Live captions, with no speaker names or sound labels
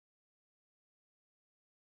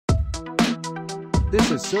This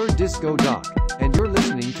is Sir Disco Doc, and you're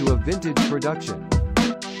listening to a vintage production.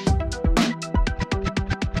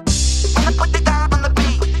 Put it down on the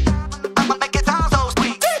beat. I'ma make it sound so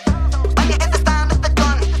sweet. When you hit the stand of the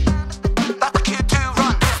gun, that's a cue to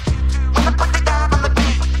run. Wanna put it down on the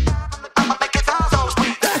beat. I'ma make it sound so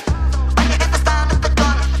sweet. When you hit the stand of the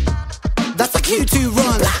gun, that's a cue to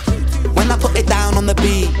run. When I put it down on the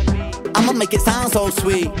beat, I'ma make it sound so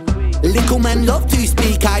sweet. Little men love to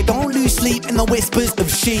speak, I don't lose sleep in the whispers of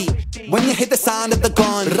sheep. When you hear the sound of the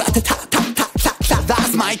gun, rat-a-tat-tat-tat-tat-tat,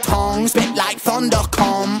 that's my tongue, spit like thunder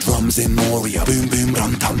come. Drums in Moria, boom boom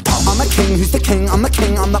rum tum tum. I'm a king, who's the king? I'm the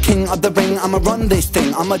king of the ring. I'ma run this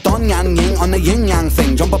thing, I'm a don yang ying on the yin yang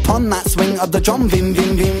thing. Jump upon that swing of the drum, vim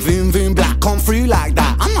vim vim, voom voom black, come through like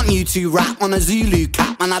that. I'm not new to rap on a Zulu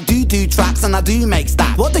cap, and I do tracks and I do make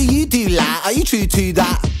stats. What do you do, lad? Are you true to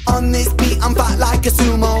that? On this beat, I'm fat like a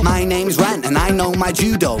sumo. My name's Ren and I know my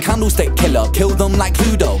judo. Candlestick killer, kill them like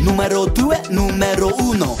Pluto. Numero due, numero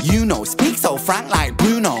uno. You know, speak so frank like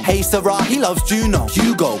Bruno. Hey Sarah, he loves Juno.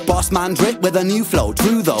 Hugo, boss man drip with a new flow.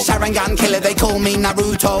 True though, Sharingan killer, they call me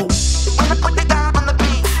Naruto. Wanna put it down on the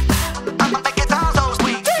beat, I'ma make it sound so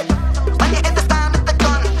sweet. When you hit the stand of the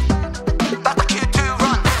gun, that's a cue to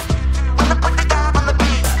run. Wanna put it down on the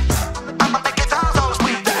beat, I'ma make it sound so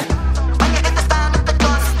sweet. When you hit the stand of the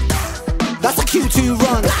gun, that's a cue to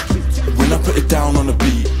run. When I put it down on the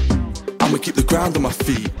beat, I'ma keep the ground on my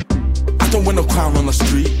feet. I don't win no crown on the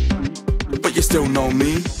street, but you still know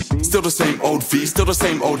me. Still the same old V, still the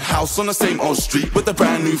same old house on the same old street, with a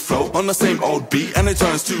brand new flow on the same old beat, and it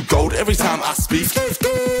turns to gold every time I speak.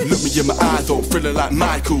 Look me in my eyes, oh, feeling like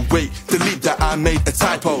Michael. Wait, delete that, I made a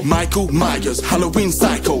typo. Michael Myers, Halloween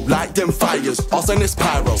psycho, like them fires, arsonist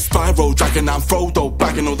pyro, Spyro, dragon and Frodo,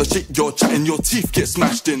 bagging all the shit you're chatting, your teeth get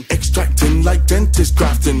smashed in. Extracting like dentist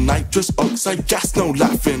grafting, nitrous oxide gas, no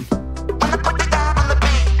laughing. Wanna put it down on the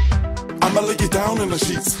beat, I'ma lay you down in the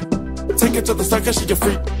sheets. Take her to the circus, she a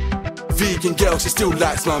freak. Vegan girl, she still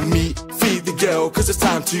likes my meat. Feed the girl, cause it's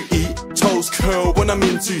time to eat. Toes curl when I'm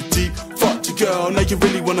in too deep. Fuck your girl, now you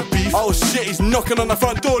really wanna beef. Oh shit, he's knocking on the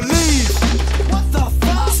front door, leave! what the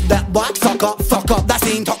fuck? Step back, fuck up, that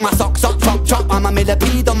scene, talk my socks up, chop chop. I'm a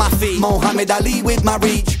millipede on my feet, Mohammed Ali with my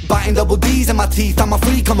reach. Biting double D's in my teeth, I'm a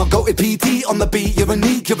freak, I'm a goated PT on the beat. You're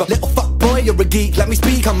unique, you're a little fuck boy, you're a geek. Let me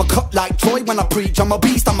speak, I'm a cut like Troy when I preach. I'm a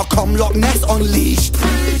beast, I'm a cum Loch Ness unleashed.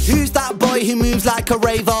 Who's that boy who moves like a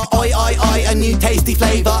raver? Oi, oi, oi, a new tasty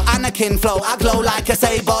flavor. Anakin flow, I glow like a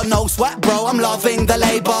saber. No sweat, bro, I'm loving the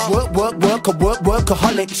labor.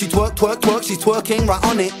 Workaholic. She twerk, she's twerking right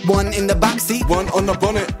on it. One in the backseat, One on the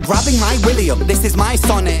bonnet. grabbing my William, this is my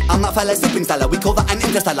sonnet. I'm that fella sipping Stella, we call that an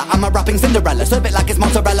interstellar. I'm a rapping Cinderella, serve it like it's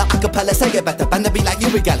mozzarella. Acapella, say it better, bend the beat like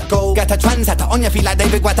Yuri Geller. Go get a trendsetter, on your feet like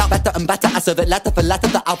David Guetta. Better and better, I serve it letter for letter.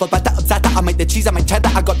 The alphabet upsetter, I make the cheese, I make cheddar.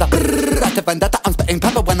 I got the brrrr, vendetta, I'm spitting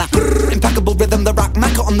pepper when I brrrr, impeccable rhythm, the rock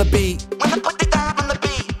maca on the beat. When I put it